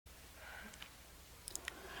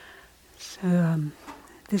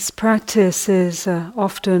This practice is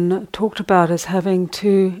often talked about as having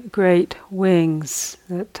two great wings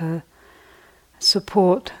that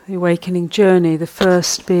support the awakening journey. The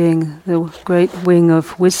first being the great wing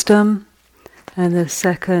of wisdom, and the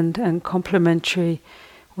second and complementary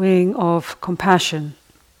wing of compassion.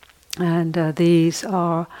 And these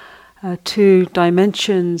are two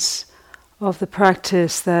dimensions of the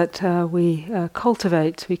practice that we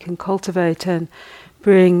cultivate. We can cultivate and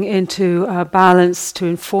bring into balance to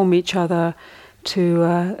inform each other, to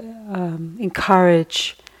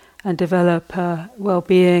encourage and develop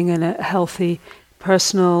well-being and a healthy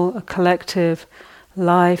personal, a collective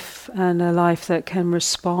life, and a life that can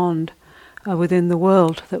respond within the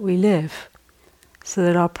world that we live. So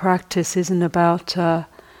that our practice isn't about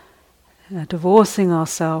divorcing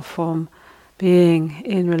ourselves from being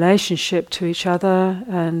in relationship to each other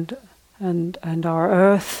and our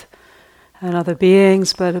earth and other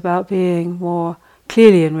beings, but about being more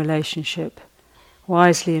clearly in relationship,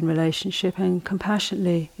 wisely in relationship, and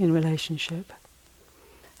compassionately in relationship.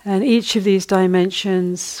 And each of these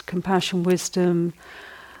dimensions, compassion, wisdom,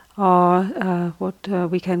 are what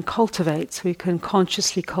we can cultivate. So we can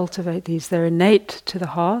consciously cultivate these. They're innate to the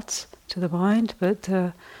heart, to the mind, but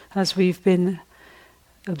as we've been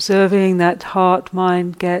observing, that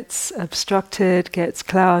heart-mind gets obstructed, gets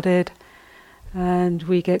clouded, and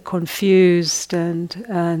we get confused and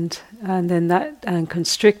then that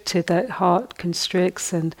constricted. That heart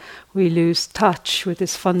constricts, and we lose touch with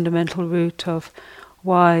this fundamental root of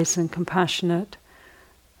wise and compassionate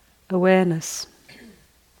awareness.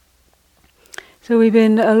 So we've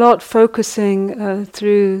been a lot focusing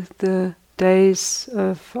through the days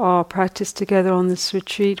of our practice together on this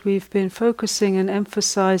retreat. We've been focusing and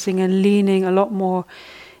emphasizing and leaning a lot more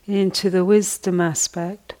into the wisdom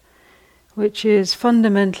aspect, which is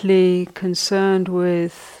fundamentally concerned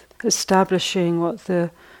with establishing what the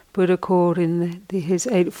Buddha called in his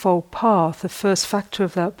Eightfold Path, the first factor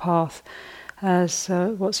of that path, as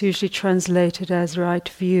what's usually translated as right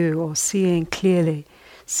view, or seeing clearly,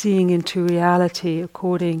 seeing into reality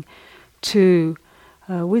according to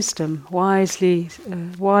wisdom, wisely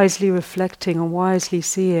reflecting and wisely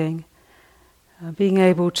seeing, being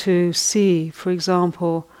able to see, for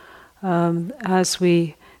example,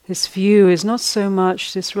 this view is not so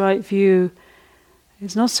much, this right view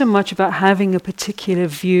is not so much about having a particular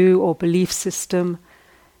view or belief system.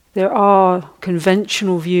 There are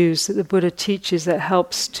conventional views that the Buddha teaches that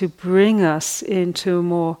helps to bring us into a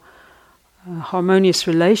more harmonious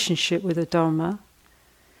relationship with the Dharma.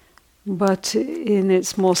 But in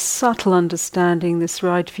its more subtle understanding, this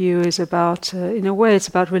right view is about, in a way, it's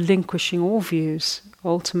about relinquishing all views,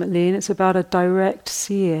 ultimately, and it's about a direct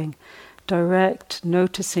seeing, direct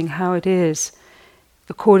noticing how it is,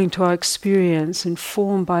 according to our experience,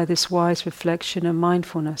 informed by this wise reflection and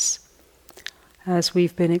mindfulness, as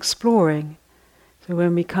we've been exploring. So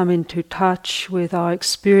when we come into touch with our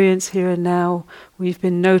experience here and now, we've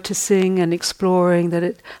been noticing and exploring that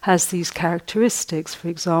it has these characteristics. For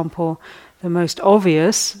example, the most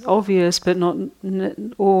obvious but not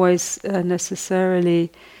always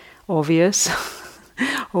necessarily obvious,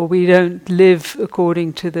 or we don't live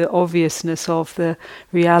according to the obviousness of the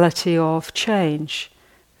reality of change,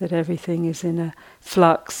 that everything is in a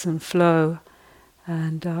flux and flow,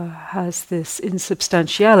 and has this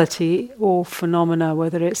insubstantiality, all phenomena,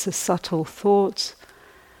 whether it's a subtle thought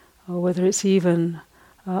or whether it's even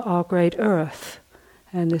our great earth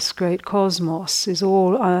and this great cosmos, is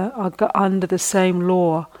all under the same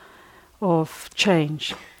law of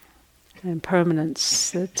change and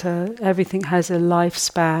permanence, that everything has a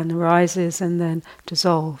lifespan, arises and then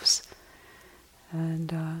dissolves.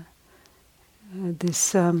 And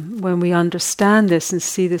this, when we understand this and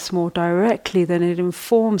see this more directly, then it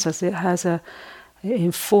informs us. It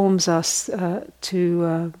informs us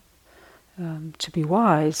to be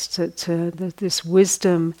wise. That this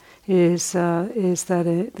wisdom is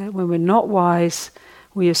that when we're not wise,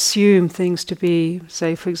 we assume things to be,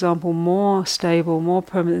 say, for example, more stable, more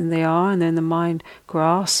permanent than they are, and then the mind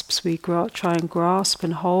grasps. We try and grasp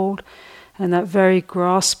and hold. And that very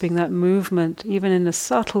grasping, that movement, even in a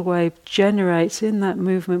subtle way, generates, in that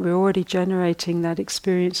movement, we're already generating that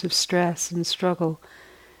experience of stress and struggle.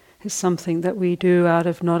 It's something that we do out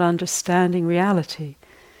of not understanding reality.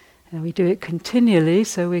 And we do it continually,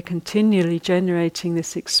 so we're continually generating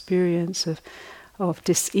this experience of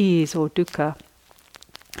dis-ease or dukkha.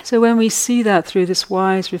 So when we see that through this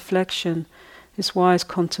wise reflection, this wise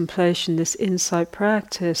contemplation, this insight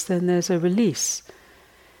practice, then there's a release.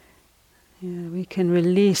 We can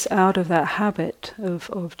release out of that habit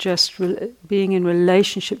of just being in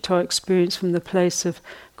relationship to our experience from the place of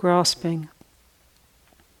grasping,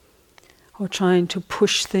 or trying to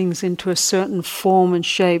push things into a certain form and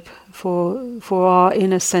shape for our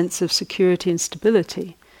inner sense of security and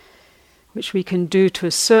stability, which we can do to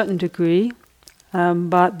a certain degree,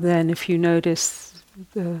 but then if you notice,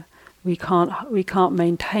 we can't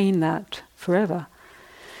maintain that forever.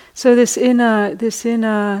 So this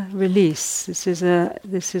inner release,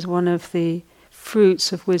 this is one of the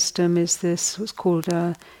fruits of wisdom, is this what's called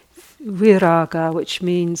viraga, which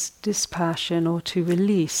means dispassion, or to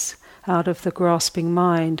release out of the grasping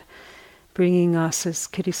mind, bringing us, as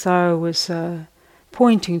Thanissara was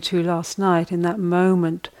pointing to last night, in that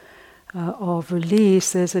moment of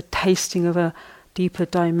release, there's a tasting of a deeper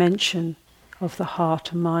dimension of the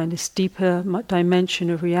heart and mind, this deeper dimension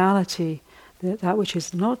of reality, that which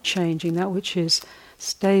is not changing, that which is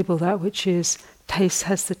stable, that which has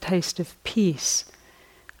the taste of peace.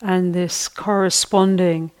 And this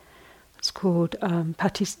corresponding, it's called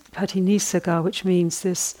Thanissara, which means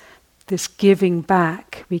this giving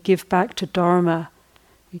back. We give back to Dharma,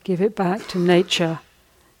 we give it back to nature.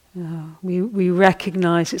 We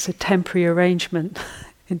recognize it's a temporary arrangement.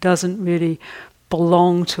 It doesn't really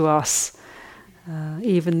belong to us.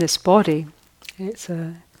 Even this body, it's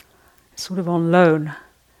sort of on loan.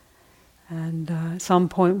 And at some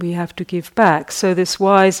point we have to give back. So this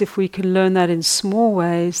wise, if we can learn that in small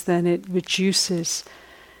ways, then it reduces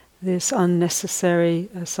this unnecessary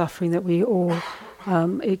suffering that we all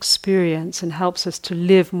experience, and helps us to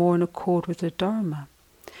live more in accord with the Dharma.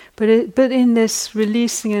 But in this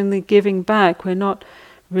releasing and the giving back, we're not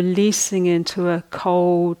releasing into a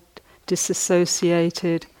cold,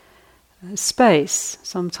 disassociated space.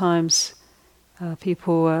 Sometimes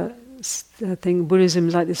people think Buddhism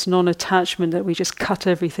is like this non-attachment, that we just cut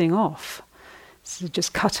everything off. So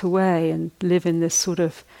just cut away and live in this sort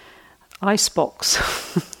of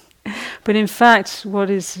icebox. But in fact,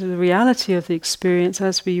 what is the reality of the experience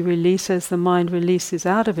as we release, as the mind releases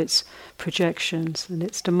out of its projections and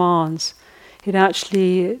its demands, it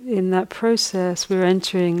actually, in that process, we're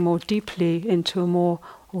entering more deeply into a more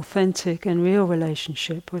authentic and real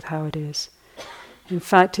relationship with how it is. In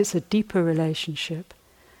fact, it's a deeper relationship.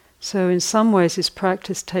 So in some ways this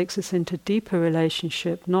practice takes us into deeper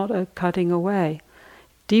relationship, not a cutting away,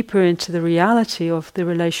 deeper into the reality of the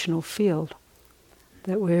relational field.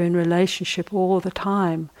 That we're in relationship all the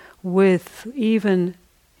time with, even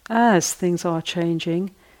as things are changing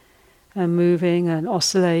and moving and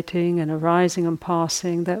oscillating and arising and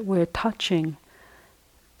passing, that we're touching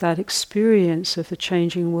that experience of the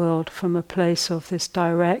changing world from a place of this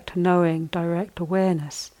direct knowing, direct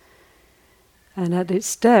awareness. And at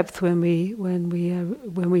its depth, when we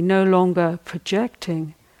no longer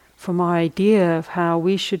projecting from our idea of how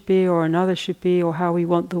we should be or another should be, or how we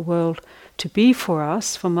want the world to be for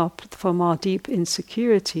us, from our deep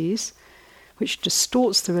insecurities, which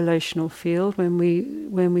distorts the relational field, when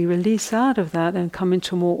we release out of that and come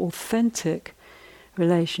into a more authentic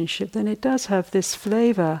relationship, then it does have this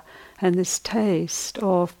flavor and this taste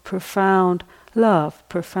of profound love,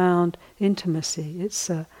 profound intimacy. It's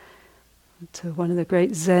one of the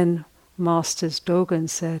great Zen masters, Dogen,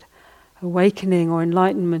 said, awakening or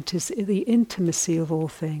enlightenment is the intimacy of all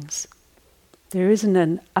things. There isn't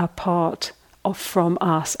an apart from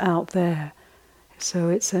us out there. So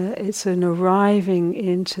it's an arriving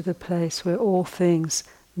into the place where all things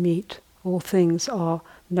meet, all things are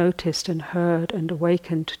noticed and heard and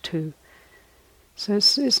awakened to. So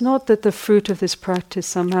it's not that the fruit of this practice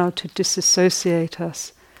somehow to disassociate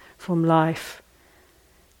us from life,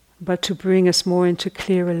 but to bring us more into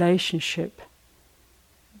clear relationship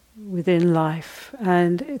within life,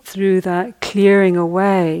 and through that clearing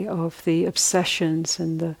away of the obsessions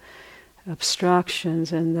and the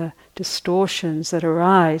abstractions and the distortions that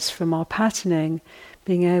arise from our patterning,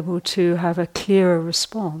 being able to have a clearer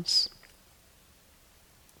response.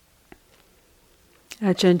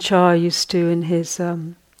 Ajahn Chah used to, in his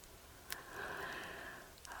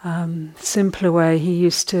simpler way, he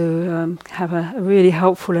used to have a really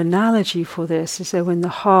helpful analogy for this. He said, when the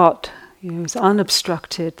heart is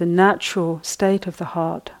unobstructed, the natural state of the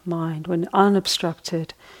heart, mind, when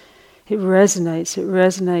unobstructed, it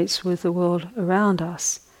resonates with the world around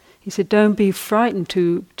us. He said, don't be frightened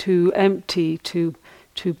to empty, to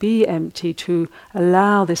be empty, to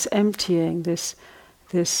allow this emptying, this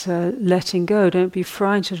letting go. Don't be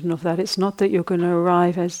frightened of that. It's not that you're going to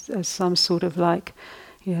arrive as some sort of a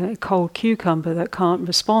cold cucumber that can't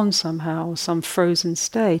respond somehow, or some frozen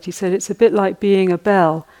state. He said, it's a bit like being a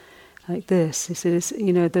bell, like this. He said,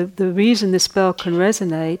 the reason this bell can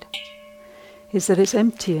resonate is that it's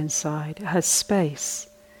empty inside, it has space.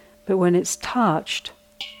 But when it's touched,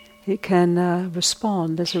 it can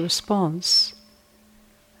respond. There's a response.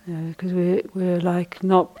 Because we're like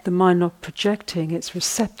not the mind not projecting, it's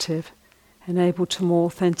receptive and able to more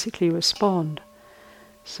authentically respond.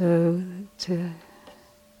 So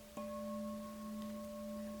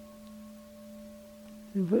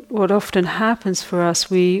what often happens for us,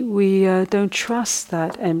 we don't trust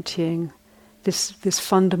that emptying, this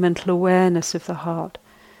fundamental awareness of the heart.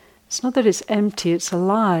 It's not that it's empty, it's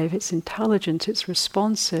alive, it's intelligent, it's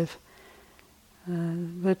responsive.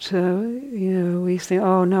 But we think,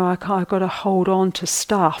 oh no, I've got to hold on to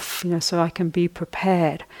stuff, so I can be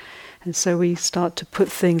prepared. And so we start to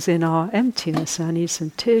put things in our emptiness. I need some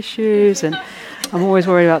tissues, and I'm always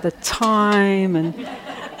worried about the time, and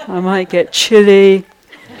I might get chilly.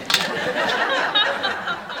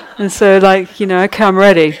 And so, okay, I'm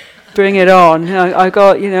ready. Bring it on. I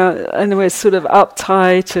got, and we're sort of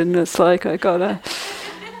uptight, and it's like I gotta.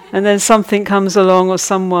 And then something comes along, or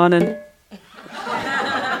someone, and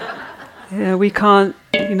we can't.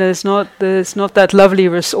 There's not that lovely,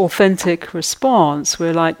 authentic response.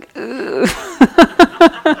 We're like.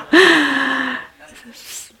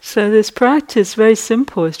 So this practice, very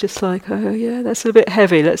simple. It's just like, oh yeah, that's a bit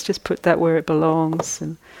heavy. Let's just put that where it belongs,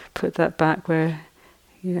 and put that back where.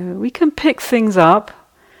 We can pick things up,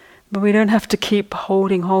 but we don't have to keep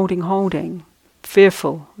holding.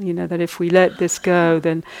 Fearful, that if we let this go,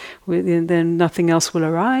 then nothing else will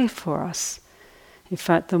arrive for us. In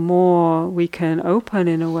fact, the more we can open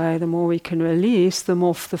in a way, the more we can release, the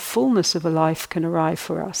more the fullness of a life can arrive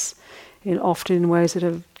for us. Often in ways that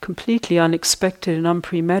are completely unexpected and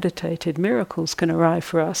unpremeditated. Miracles can arrive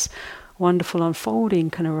for us. Wonderful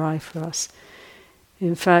unfolding can arrive for us.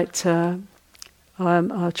 In fact,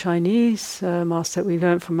 our Chinese master that we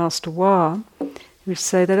learned from Master Hua, we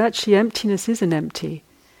say that actually emptiness isn't empty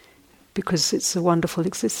because it's a wonderful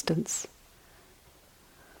existence.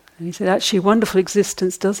 And he said actually wonderful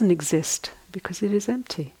existence doesn't exist because it is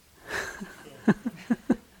empty.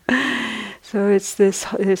 So it's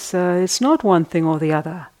it's not one thing or the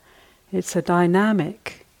other. It's a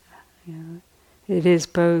dynamic. It is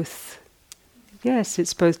both. Yes,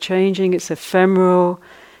 it's both changing. It's ephemeral.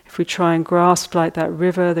 If we try and grasp like that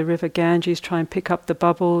river, the river Ganges, try and pick up the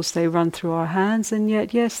bubbles, they run through our hands, and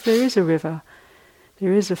yet, yes, there is a river.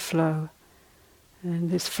 There is a flow.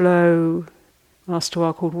 And this flow, Master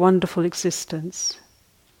Hua called wonderful existence.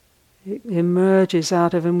 It emerges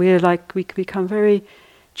out of, and we become very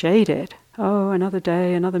jaded. Oh, another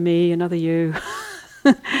day, another me, another you.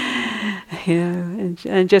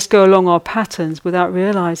 And just go along our patterns without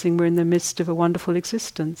realizing we're in the midst of a wonderful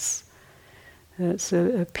existence. It's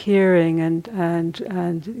appearing and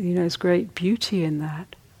there's great beauty in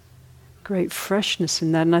that, great freshness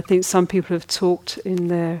in that. And I think some people have talked in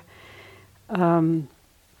their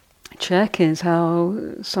check-ins how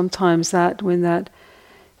sometimes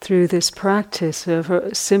through this practice of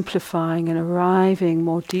simplifying and arriving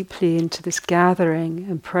more deeply into this gathering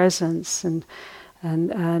and presence and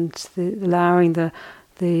allowing the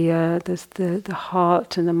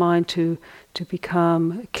heart and the mind to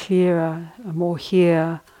become clearer, more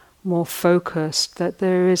here, more focused, that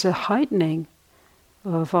there is a heightening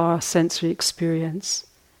of our sensory experience.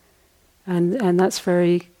 And that's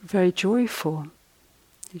very, very joyful.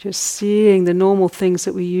 You're just seeing the normal things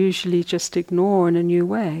that we usually just ignore in a new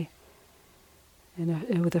way,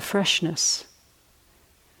 with a freshness,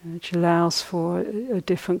 which allows for a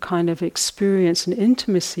different kind of experience and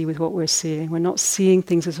intimacy with what we're seeing. We're not seeing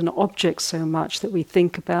things as an object so much that we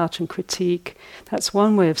think about and critique. That's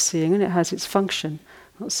one way of seeing, and it has its function.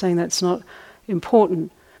 I'm not saying that's not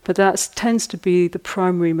important, but that tends to be the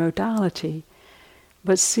primary modality.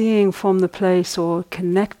 But seeing from the place, or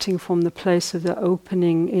connecting from the place of the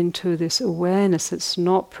opening into this awareness that's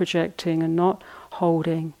not projecting and not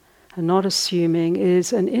holding and not assuming,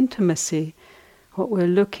 is an intimacy. What we're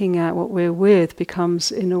looking at, what we're with,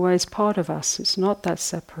 becomes in a way part of us. It's not that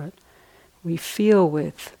separate. We feel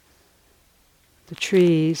with the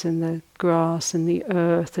trees and the grass and the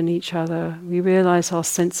earth and each other. We realize our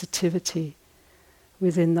sensitivity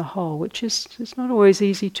within the whole, which is it's not always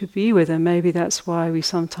easy to be with, and maybe that's why we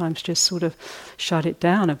sometimes just sort of shut it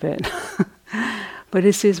down a bit. But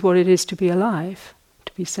this is what it is to be alive,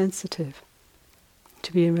 to be sensitive,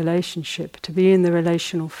 to be in relationship, to be in the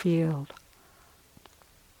relational field.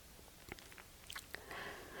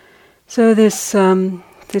 So this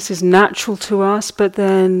is natural to us, but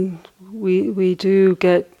then we do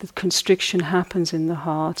get the constriction happens in the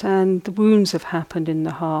heart, and the wounds have happened in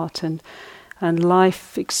the heart, and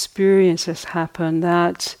life experiences happen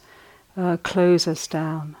that close us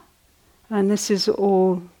down. And this is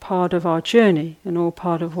all part of our journey and all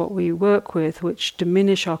part of what we work with, which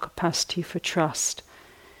diminish our capacity for trust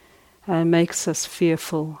and makes us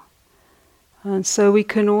fearful. And so we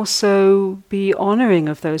can also be honoring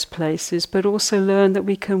of those places, but also learn that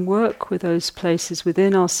we can work with those places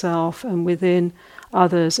within ourselves and within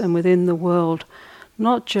others and within the world,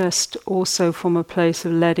 not just also from a place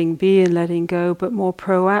of letting be and letting go, but more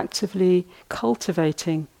proactively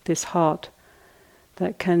cultivating this heart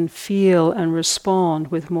that can feel and respond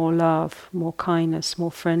with more love, more kindness,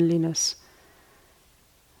 more friendliness,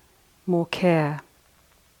 more care.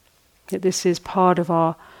 That this is part of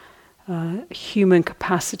our human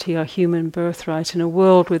capacity, our human birthright. And a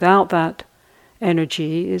world without that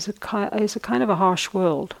energy is a kind of a harsh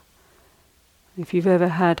world. If you've ever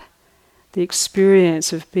had the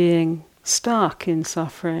experience of being stuck in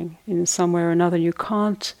suffering in some way or another, you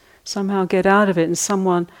can't somehow get out of it, and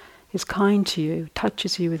someone is kind to you,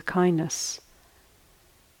 touches you with kindness.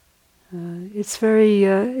 It's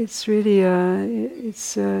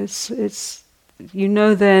you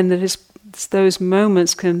know then that it's those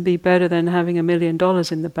moments can be better than having $1 million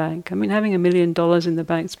in the bank. I mean, having $1 million in the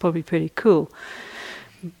bank is probably pretty cool,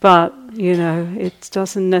 but it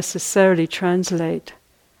doesn't necessarily translate.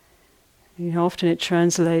 Often it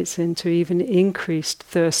translates into even increased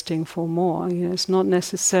thirsting for more. It's not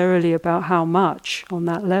necessarily about how much on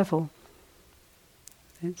that level.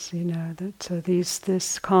 It's that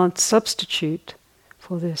this can't substitute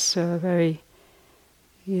for this very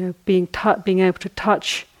being able to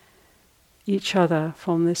touch each other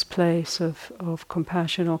from this place of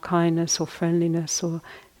compassion or kindness or friendliness or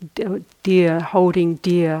holding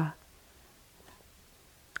dear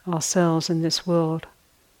ourselves in this world.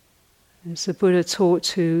 As the Buddha taught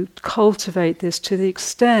to cultivate this to the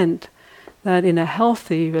extent that in a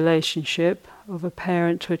healthy relationship of a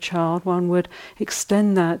parent to a child, one would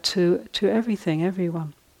extend that to everything,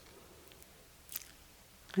 everyone.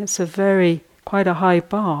 It's quite a high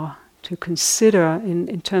bar to consider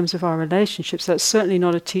in terms of our relationships. That's certainly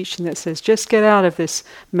not a teaching that says, just get out of this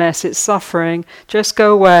mess, it's suffering, just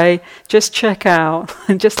go away, just check out,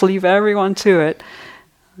 and just leave everyone to it.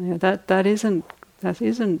 That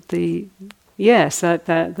isn't the... Yes,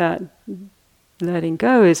 that letting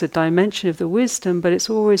go is a dimension of the wisdom, but it's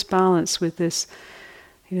always balanced with this,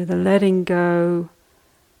 the letting go,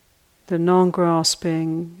 the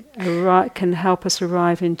non-grasping, can help us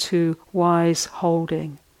arrive into wise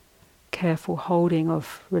holding, careful holding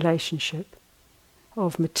of relationship,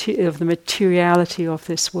 of the materiality of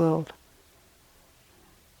this world.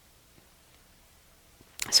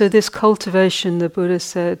 So this cultivation, the Buddha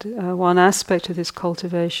said, one aspect of this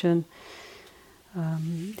cultivation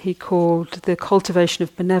he called the cultivation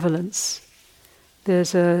of benevolence.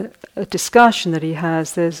 There's a discussion that he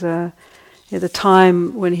has. There's at the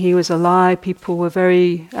time when he was alive, people were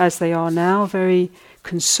very, as they are now, very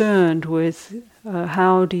concerned with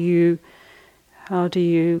how do you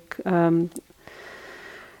come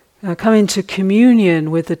into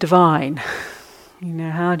communion with the divine.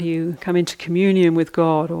 How do you come into communion with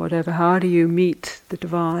God or whatever? How do you meet the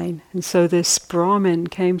divine? And so this Brahmin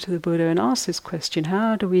came to the Buddha and asked this question: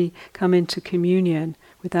 how do we come into communion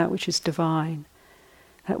with that which is divine,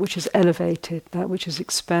 that which is elevated, that which is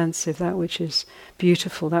expansive, that which is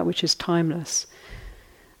beautiful, that which is timeless?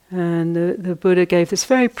 And the Buddha gave this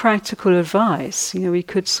very practical advice. We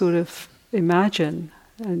could sort of imagine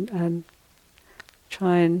and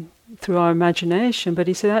try and through our imagination, but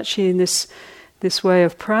he said actually in this way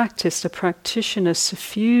of practice, the practitioner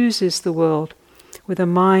suffuses the world with a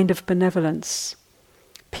mind of benevolence,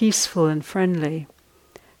 peaceful and friendly,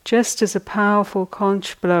 just as a powerful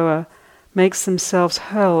conch blower makes themselves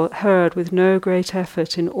heard with no great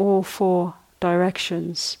effort in all 4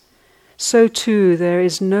 directions. So too there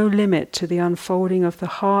is no limit to the unfolding of the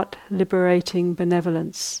heart-liberating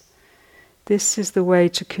benevolence. This is the way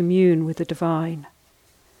to commune with the divine.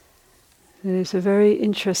 There's a very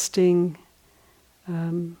interesting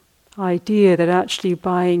idea that actually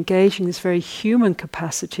by engaging this very human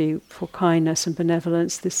capacity for kindness and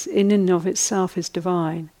benevolence, this in and of itself is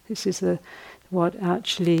divine. This is what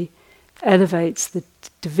actually elevates the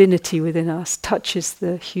divinity within us, touches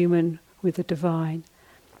the human with the divine,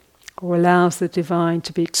 or allows the divine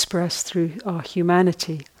to be expressed through our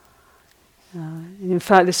humanity. And in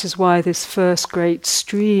fact, this is why this first great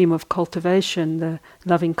stream of cultivation, the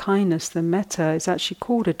loving kindness, the metta, is actually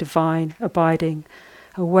called a divine abiding,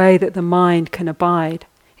 a way that the mind can abide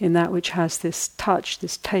in that which has this touch,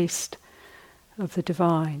 this taste of the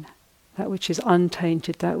divine, that which is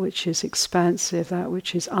untainted, that which is expansive, that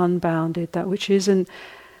which is unbounded, that which isn't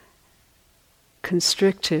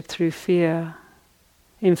constricted through fear.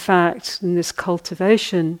 in fact, in this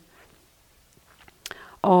cultivation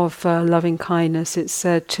of loving kindness, it's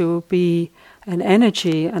said to be an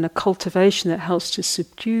energy and a cultivation that helps to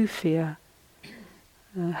subdue fear,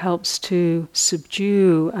 helps to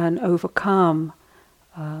subdue and overcome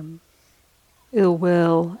ill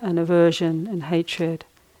will and aversion and hatred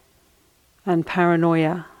and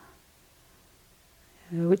paranoia,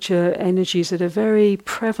 which are energies that are very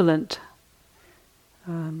prevalent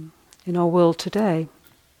in our world today.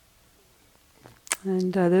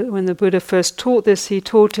 And when the Buddha first taught this, he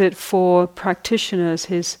taught it for practitioners,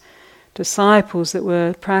 his disciples that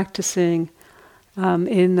were practicing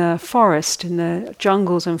in the forest, in the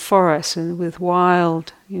jungles and forests, and with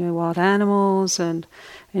wild animals. And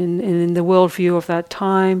in the worldview of that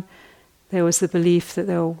time, there was the belief that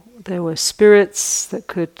there were spirits that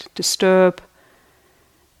could disturb.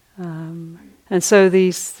 And so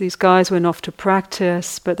these guys went off to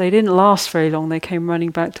practice, but they didn't last very long. They came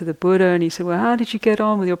running back to the Buddha, and he said, "Well, how did you get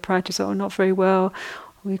on with your practice?" "Oh, not very well.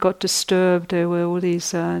 We got disturbed. There were all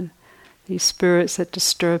these spirits that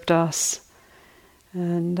disturbed us,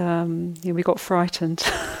 and we got frightened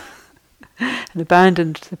and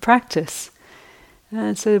abandoned the practice."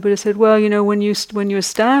 And so the Buddha said, "Well, when you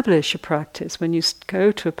establish a practice, when you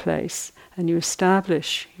go to a place and you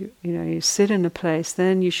establish, you sit in a place,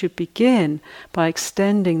 then you should begin by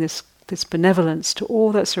extending this benevolence to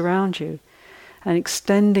all that's around you, and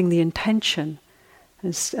extending the intention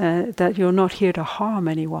that you're not here to harm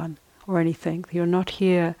anyone or anything. You're not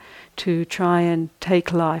here to try and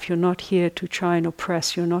take life. You're not here to try and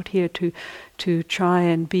oppress. You're not here to try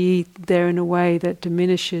and be there in a way that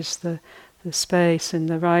diminishes the space and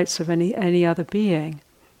the rights of any other being."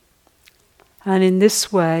 And in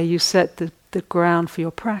this way you set the ground for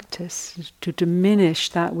your practice, to diminish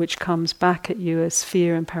that which comes back at you as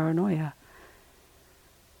fear and paranoia.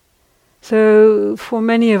 So for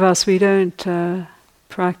many of us, we don't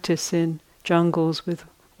practice in jungles with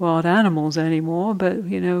wild animals anymore, but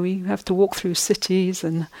we have to walk through cities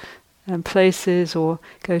and places, or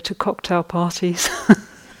go to cocktail parties.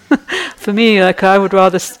 For me, I would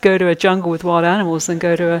rather go to a jungle with wild animals than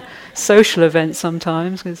go to a social event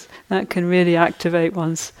sometimes, because that can really activate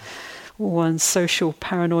one's social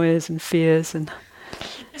paranoias and fears. And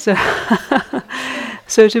so,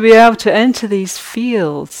 so to be able to enter these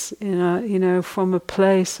fields, from a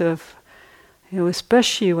place of,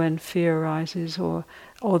 especially when fear arises, or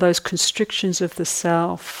those constrictions of the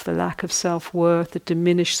self, the lack of self-worth, the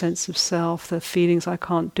diminished sense of self, the feelings I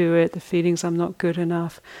can't do it, the feelings I'm not good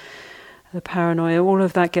enough, the paranoia, all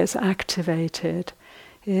of that gets activated,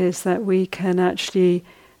 is that we can actually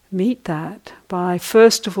meet that by,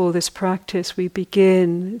 first of all, this practice we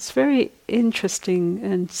begin. It's very interesting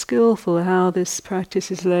and skillful how this practice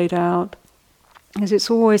is laid out, as it's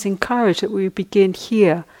always encouraged that we begin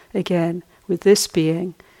here again with this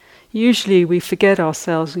being. Usually we forget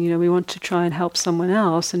ourselves, we want to try and help someone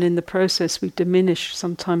else, and in the process we diminish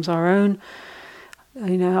sometimes our own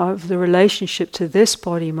the relationship to this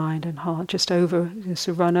body, mind and heart, just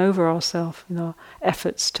run over ourselves in our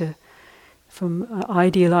efforts to, from an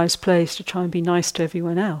idealized place, to try and be nice to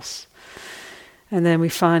everyone else. And then we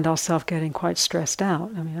find ourselves getting quite stressed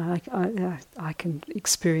out. I can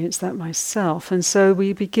experience that myself. And so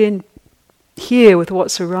we begin here with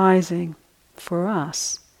what's arising for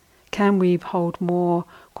us. Can we hold more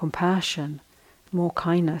compassion, more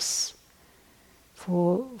kindness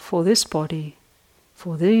for this body,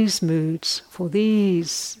 for these moods, for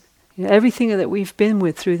these, everything that we've been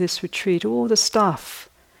with through this retreat, all the stuff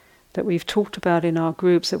that we've talked about in our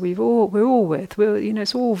groups that we're all with.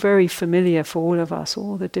 It's all very familiar for all of us,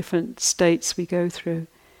 all the different states we go through.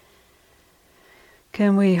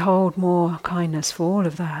 Can we hold more kindness for all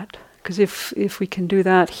of that? Because if we can do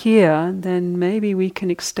that here, then maybe we can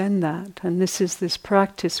extend that. And this is this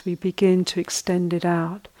practice, we begin to extend it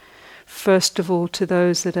out. First of all, to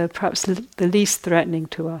those that are perhaps the least threatening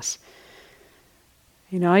to us.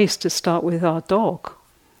 I used to start with our dog,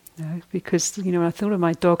 because when I thought of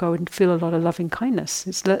my dog, I would feel a lot of loving kindness.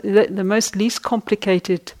 It's the most least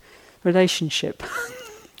complicated relationship.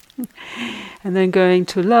 And then going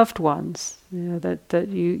to loved ones, that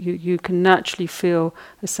you can naturally feel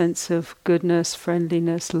a sense of goodness,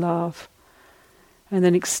 friendliness, love. And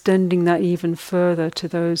then extending that even further to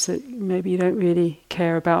those that maybe you don't really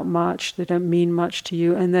care about much, they don't mean much to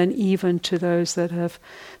you, and then even to those that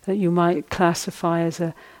you might classify as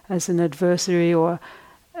an adversary or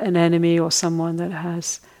an enemy, or someone that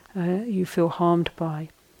has you feel harmed by.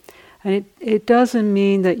 And it doesn't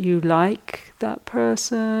mean that you like that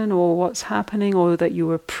person or what's happening, or that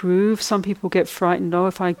you approve. Some people get frightened.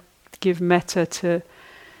 If I give metta to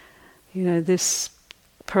this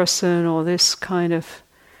person or this kind of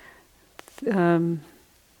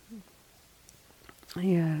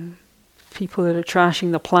people that are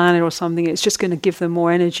trashing the planet or something, it's just going to give them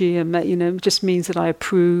more energy, and it just means that I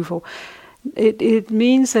approve. Or it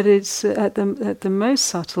means that it's at the most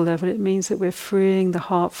subtle level. It means that we're freeing the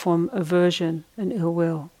heart from aversion and ill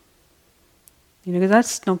will. Because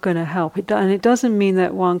that's not going to help. And it doesn't mean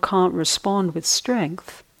that one can't respond with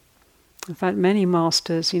strength. In fact, many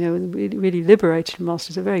masters, really liberated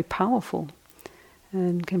masters, are very powerful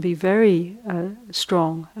and can be very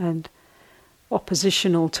strong and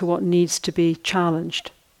oppositional to what needs to be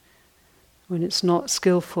challenged when it's not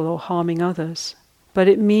skillful or harming others. But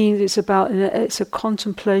it means it's a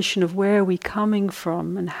contemplation of where are we coming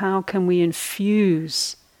from and how can we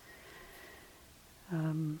infuse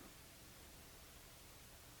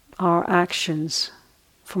our actions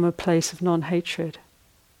from a place of non-hatred.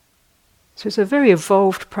 So it's a very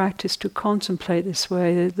evolved practice to contemplate this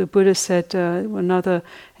way. The Buddha said, another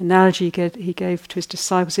analogy he gave to his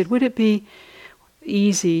disciples, said, would it be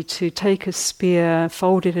easy to take a spear,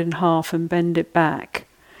 fold it in half and bend it back?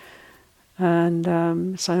 And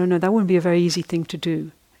so I don't know, that wouldn't be a very easy thing to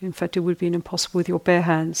do. In fact, it would be impossible with your bare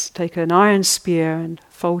hands. Take an iron spear and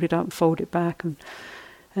fold it up and fold it back. And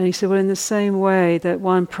he said, well, in the same way that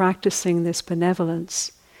one practicing this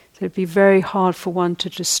benevolence, it would be very hard for one to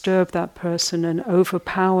disturb that person and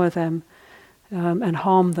overpower them and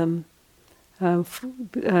harm them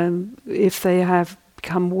if they have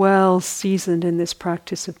become well seasoned in this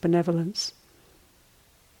practice of benevolence.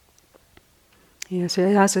 So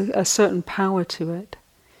it has a certain power to it.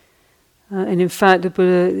 And in fact, the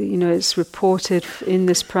Buddha, it's reported in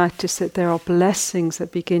this practice that there are blessings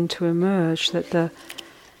that begin to emerge, that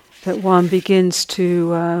one begins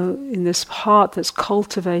to, in this heart that's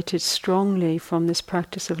cultivated strongly from this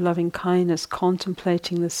practice of loving kindness,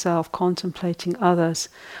 contemplating the self, contemplating others,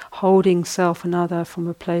 holding self and other from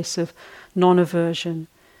a place of non-aversion,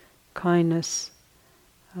 kindness,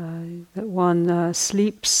 that one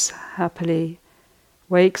sleeps happily,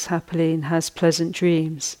 wakes happily and has pleasant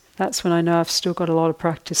dreams. That's when I know I've still got a lot of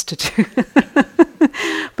practice to do.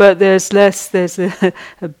 But there's the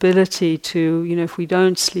ability to, if we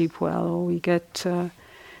don't sleep well or we get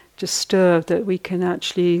disturbed, that we can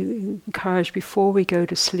actually encourage before we go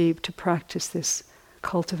to sleep to practice this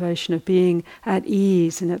cultivation of being at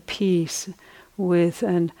ease and at peace with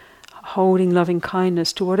and holding loving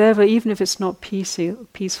kindness to whatever, even if it's not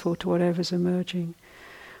peaceful to whatever's emerging.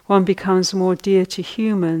 One becomes more dear to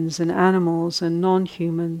humans and animals and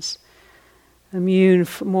non-humans,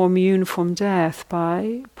 more immune from death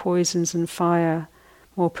by poisons and fire,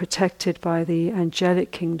 more protected by the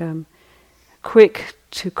angelic kingdom, quick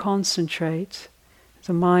to concentrate.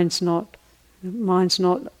 The mind's not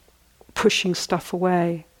pushing stuff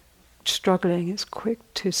away, struggling. It's quick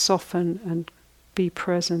to soften and be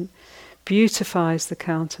present. Beautifies the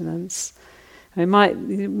countenance. It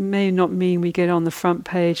may not mean we get on the front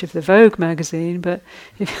page of the Vogue magazine, but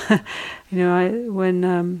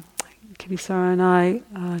when Thanissara and I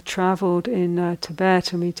travelled in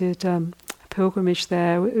Tibet and we did a pilgrimage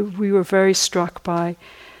there, we were very struck by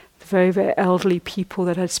the very, very elderly people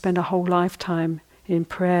that had spent a whole lifetime in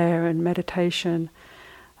prayer and meditation,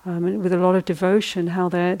 and with a lot of devotion, how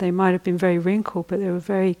they might have been very wrinkled, but they were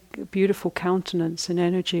very beautiful countenance and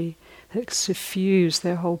energy that suffused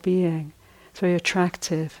their whole being. It's very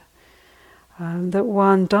attractive. That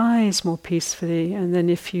one dies more peacefully, and then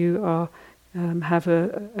if you are have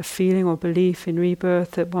a feeling or belief in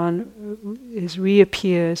rebirth, that one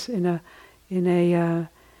reappears in a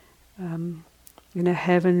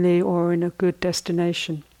heavenly or in a good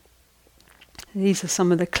destination. These are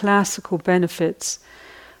some of the classical benefits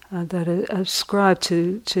that are ascribed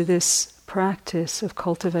to this practice of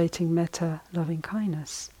cultivating metta, loving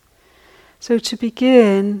kindness. So to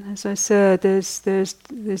begin, as I said, there's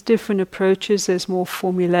different approaches. There's more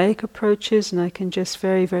formulaic approaches, and I can just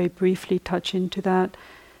very, very briefly touch into that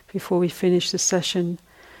before we finish the session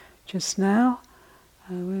just now,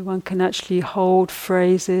 where one can actually hold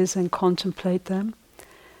phrases and contemplate them.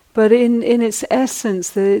 But in its essence,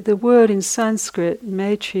 the word in Sanskrit,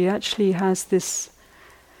 Maitri, actually has this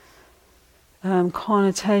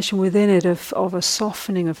connotation within it of a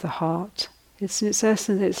softening of the heart. It's in its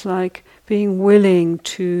essence, it's like being willing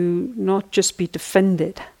to not just be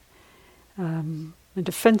defended. And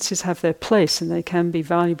defenses have their place, and they can be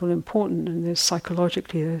valuable and important, and there's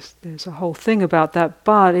psychologically there's a whole thing about that.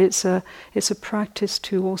 But it's a practice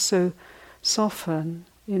to also soften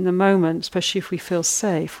in the moment, especially if we feel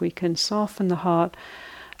safe. We can soften the heart,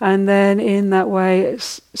 and then in that way,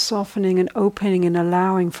 it's softening and opening and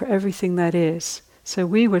allowing for everything that is. So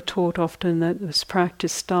we were taught often that this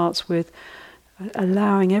practice starts with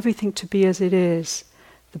allowing everything to be as it is,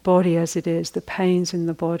 the body as it is, the pains in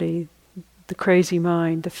the body, the crazy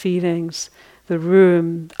mind, the feelings, the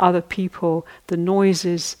room, other people, the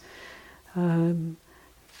noises, how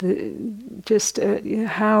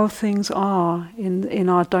things are in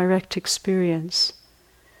our direct experience.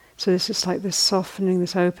 So this is like this softening,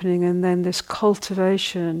 this opening, and then this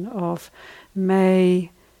cultivation of may,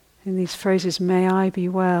 in these phrases, may I be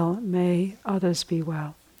well, may others be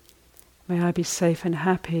well. May I be safe and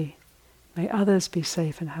happy. May others be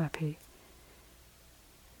safe and happy.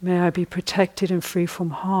 May I be protected and free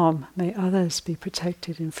from harm. May others be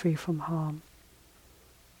protected and free from harm.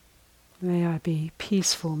 May I be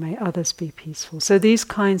peaceful. May others be peaceful. So these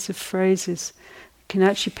kinds of phrases can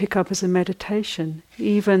actually pick up as a meditation.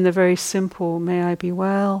 Even the very simple, may I be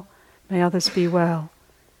well, may others be well.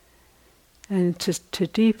 And to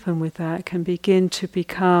deepen with that can begin to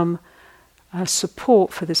become a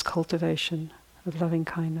support for this cultivation of loving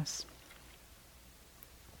kindness.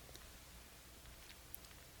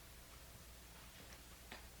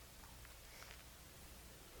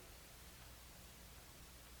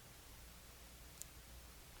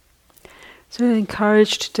 So I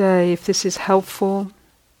encourage today, if this is helpful,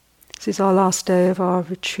 this is our last day of our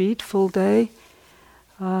retreat, full day,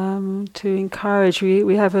 to encourage,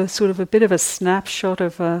 we have a sort of a bit of a snapshot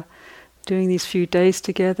of doing these few days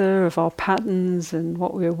together, of our patterns and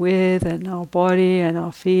what we're with and our body and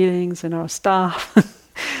our feelings and our stuff.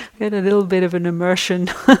 Get a little bit of an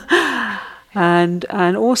immersion and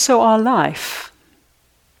also our life.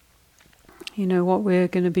 You know, what we're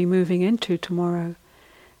going to be moving into tomorrow.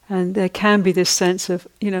 And there can be this sense of,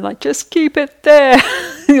 like just keep it there,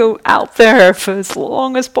 out there for as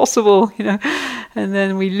long as possible, And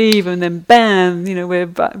then we leave, and then bam, we're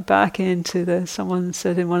back into someone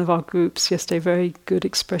said in one of our groups yesterday, very good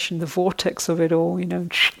expression, the vortex of it all,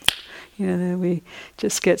 then we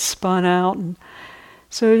just get spun out. And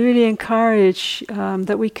so we really encourage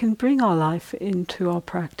that we can bring our life into our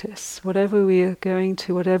practice. Whatever we are going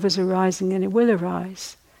to, whatever's arising, and it will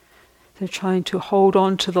arise. They're trying to hold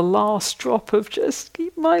on to the last drop of just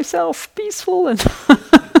keep myself peaceful and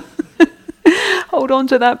hold on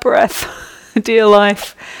to that breath, dear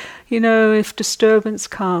life. If disturbance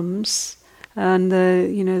comes and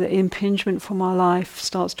the impingement from our life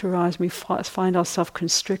starts to rise, we find ourselves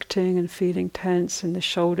constricting and feeling tense, and the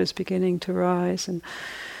shoulders beginning to rise and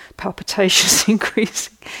palpitations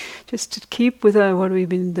increasing. Just to keep with what we've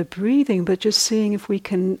been, the breathing, but just seeing if we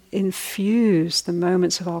can infuse the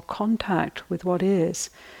moments of our contact with what is,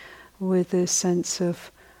 with this sense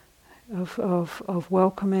of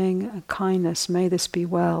welcoming and kindness. May this be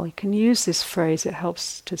well. You can use this phrase; it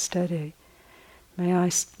helps to steady. May I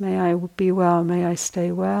be well. May I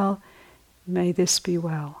stay well. May this be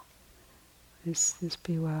well. This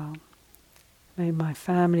be well. May my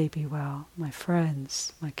family be well. My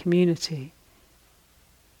friends, my community.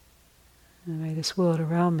 And may this world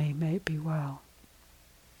around me, may it be well.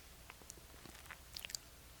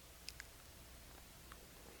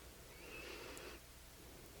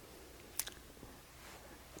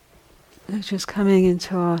 So just coming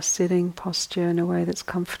into our sitting posture in a way that's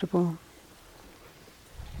comfortable.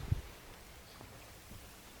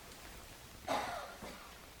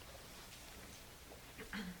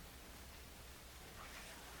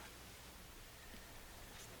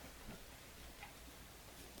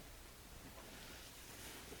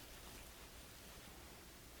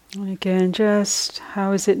 And again, just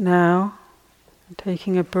how is it now?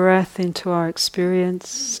 Taking a breath into our experience,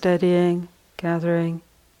 steadying, gathering.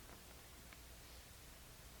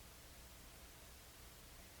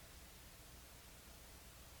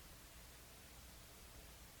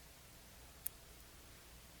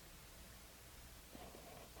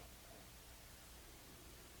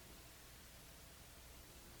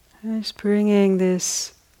 And just bringing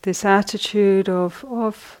this attitude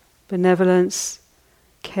of benevolence,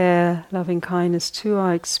 care, loving kindness to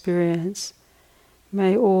our experience.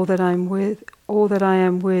 May all that I am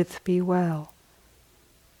with be well.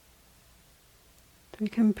 We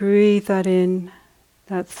can breathe that in,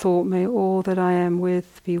 that thought, may all that I am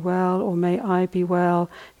with be well, or may I be well.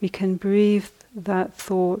 We can breathe that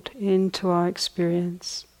thought into our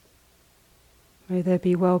experience. May there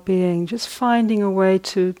be well-being. Just finding a way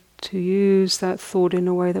to use that thought in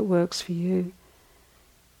a way that works for you.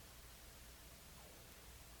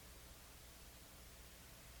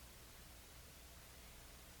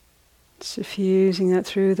 Suffusing that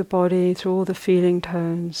through the body, through all the feeling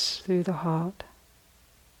tones, through the heart.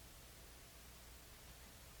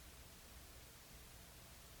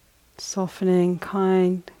 Softening,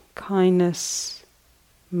 kindness,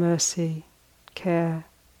 mercy, care.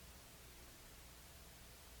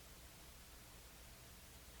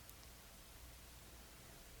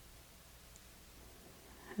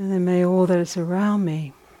 And then may all that is around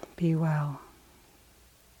me be well.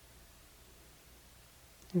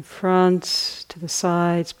 In front, to the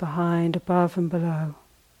sides, behind, above and below,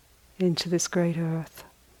 into this great earth.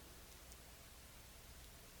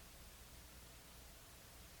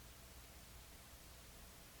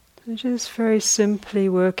 So just very simply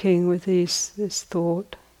working with this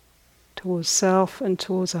thought towards self and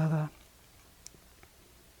towards other.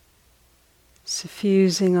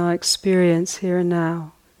 Suffusing our experience here and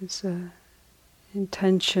now. It's an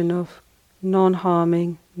intention of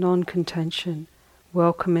non-harming, non-contention,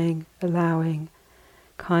 welcoming, allowing,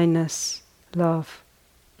 kindness, love,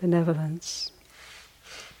 benevolence.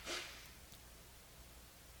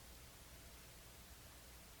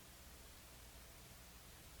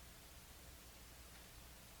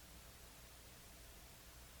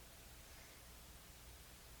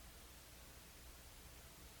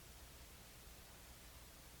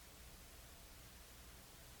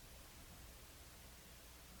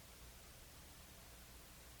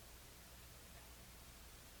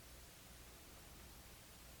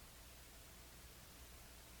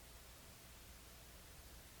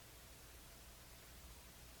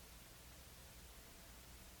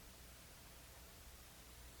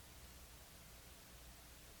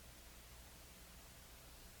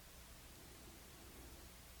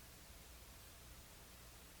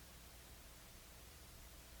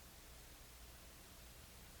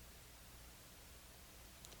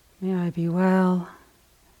 May I be well,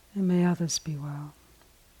 and may others be well.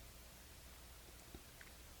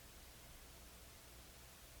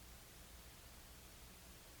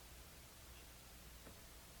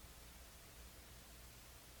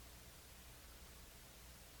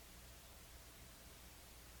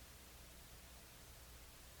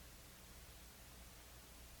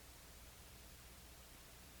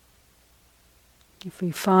 If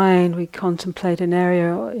we find we contemplate an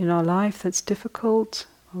area in our life that's difficult,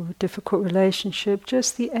 or a difficult relationship,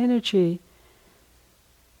 just the energy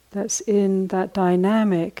that's in that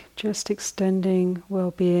dynamic, just extending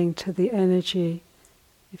well-being to the energy.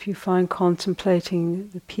 If you find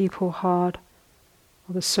contemplating the people hard,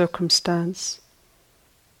 or the circumstance,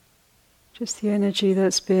 just the energy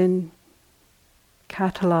that's been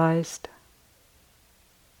catalyzed.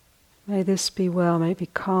 May this be well, may it be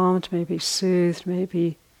calmed, may it be soothed, may it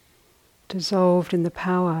be dissolved in the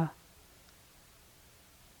power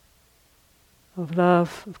of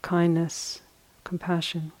love, of kindness,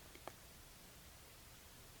 compassion.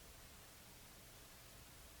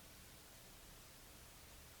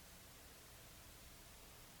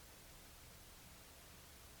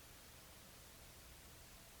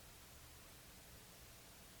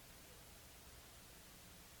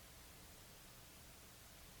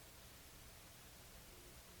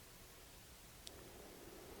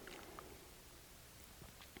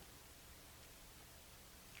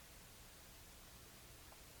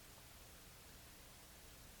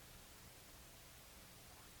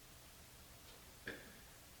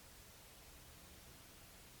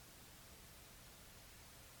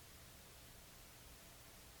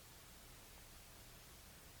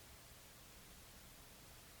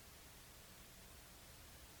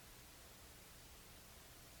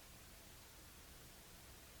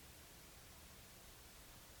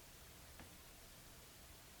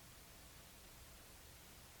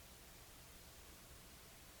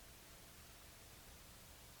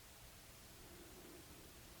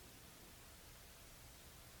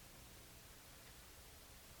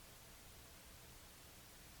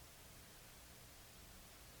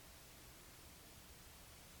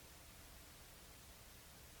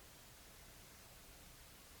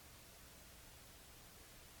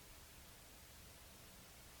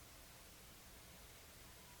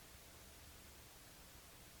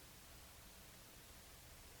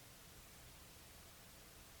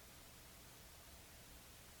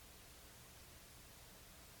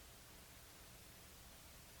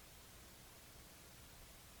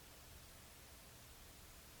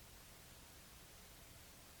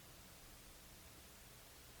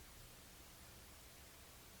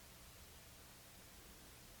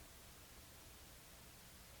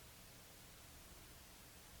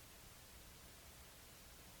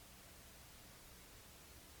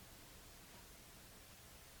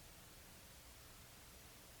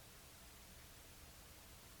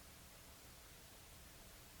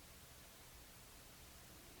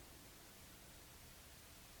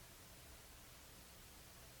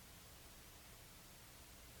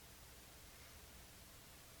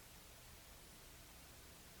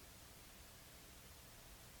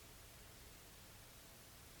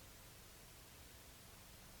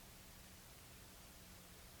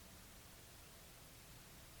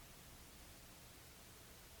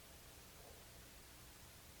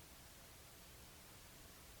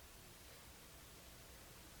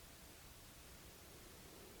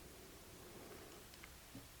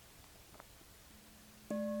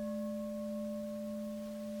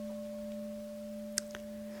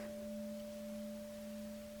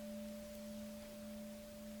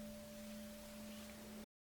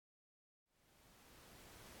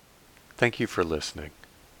 Thank you for listening.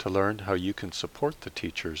 To learn how you can support the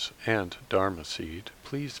teachers and Dharma Seed,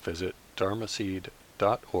 please visit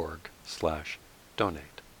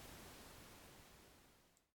dharmaseed.org/donate.